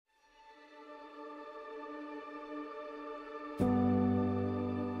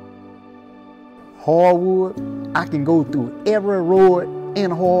Hardwood, I can go through every road in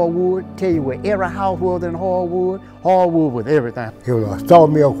Hardwood, tell you where every house was in Hardwood. Hardwood was everything. It was a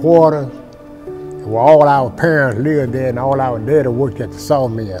sawmill quarter where all our parents lived there and all our daddy worked at the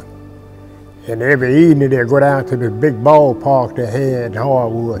sawmill. And every evening they'd go down to the big ballpark they had in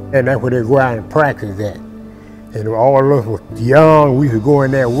Hardwood, and that's where they go out and practice at. And all of us was young, we could go in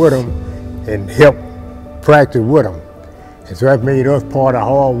there with them and help practice with them. And so that made us part of the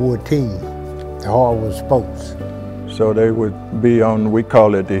Hardwood team, the Hardwood Sports. So they would be on, we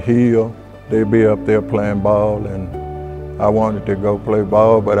call it the hill. They'd be up there playing ball, and I wanted to go play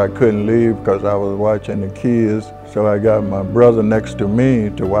ball, but I couldn't leave because I was watching the kids. So I got my brother next to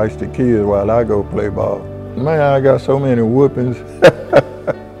me to watch the kids while I go play ball. Man, I got so many whoopings.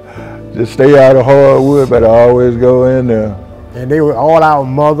 Just stay out of Hardwood, but I always go in there. And they were all our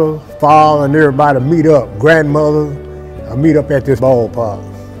mothers, fathers, and everybody meet up, grandmothers, meet up at this ballpark.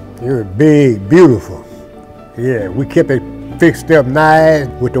 It was big, beautiful. Yeah, we kept it fixed up nice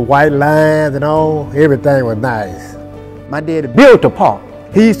with the white lines and all. Everything was nice. My daddy built the park.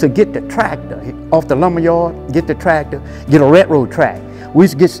 He used to get the tractor off the lumber yard, get the tractor, get a railroad track. We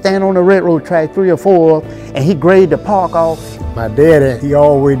used to stand on the railroad track, 3 or 4, and he graded the park off. My daddy, he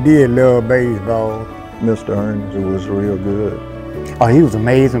always did love baseball. Mr. Ernest was real good. Oh, he was an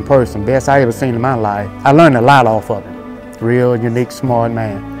amazing person, best I ever seen in my life. I learned a lot off of him. Real unique, smart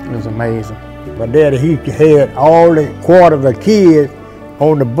man. It was amazing. My daddy, he had all the quarters of kids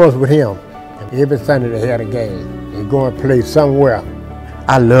on the bus with him. And every Sunday they had a game. They go and play somewhere.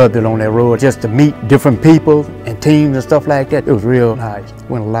 I loved it on that road, just to meet different people and teams and stuff like that. It was real nice.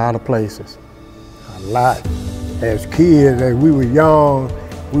 Went a lot of places. A lot. As kids, as we were young,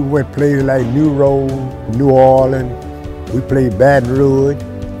 we went places like New Road, New Orleans. We played Baton Rouge,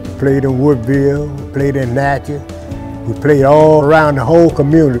 we played in Woodville, we played in Natchez. We played all around the whole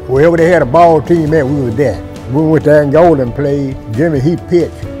community. Wherever they had a ball team at, we was there. We went to Angola and played. Jimmy, he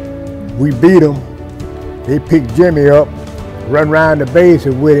pitched. We beat them. They picked Jimmy up, run around the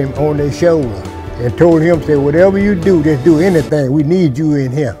bases with him on their shoulder, and told him, say, whatever you do, just do anything. We need you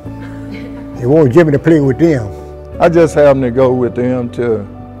in here. They want Jimmy to play with them. I just happened to go with them to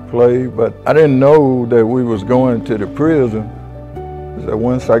play, but I didn't know that we was going to the prison. So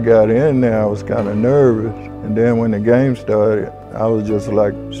once I got in there, I was kind of nervous. And then when the game started, I was just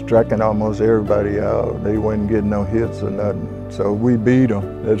like striking almost everybody out. They wasn't getting no hits or nothing. So we beat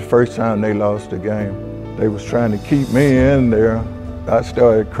them. That's the first time they lost the game. They was trying to keep me in there. I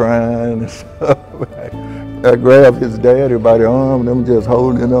started crying and stuff. I grabbed his daddy by the arm and them just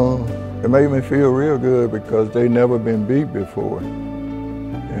holding on. It made me feel real good because they never been beat before.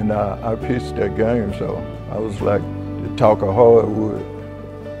 And I pitched that game, so I was like the talk of Hardwood.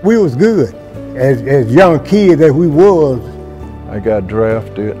 We was good. As young kids as we was. I got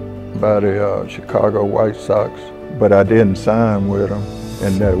drafted by the Chicago White Sox, but I didn't sign with them.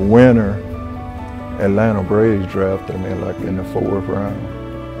 And that winter, Atlanta Braves drafted me like in the 4th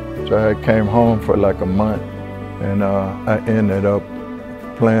round. So I came home for like a month, and I ended up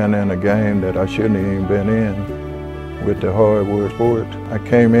playing in a game that I shouldn't have even been in with the Hardwood Sports. I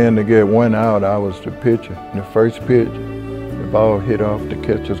came in to get 1 out. I was the pitcher. The first pitch, the ball hit off the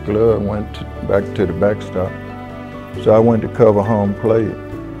catcher's glove and went back to the backstop. So I went to cover home plate.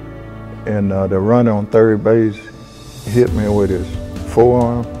 And the runner on third base hit me with his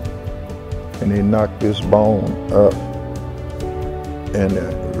forearm, and he knocked this bone up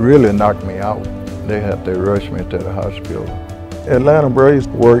and really knocked me out. They had to rush me to the hospital. Atlanta Braves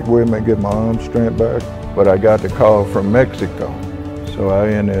worked with me to get my arm strength back, but I got the call from Mexico. So I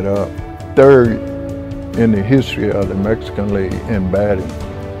ended up 3rd in the history of the Mexican League in batting,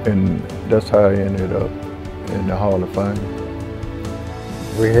 and that's how I ended up in the Hall of Fame.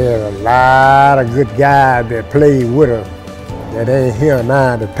 We had a lot of good guys that played with us that ain't here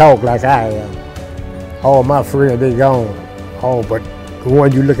now to talk like I am. All my friends, they gone. All but the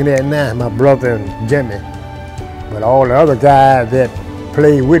one you looking at now, my brother and Jimmy. But all the other guys that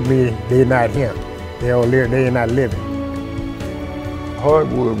played with me, they not here. They all live, they not living.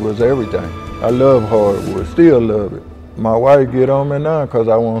 Hardwood was everything. I love Hardwood, still love it. My wife get on me now because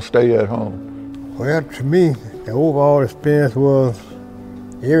I won't stay at home. Well, to me, the overall experience was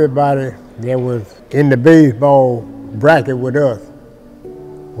everybody that was in the baseball bracket with us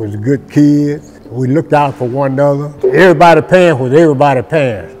was good kids. We looked out for one another. Everybody's parents was everybody's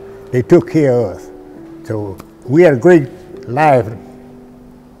parents. They took care of us. So we had a great life.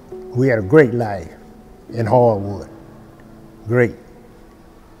 We had a great life in Hardwood. Great.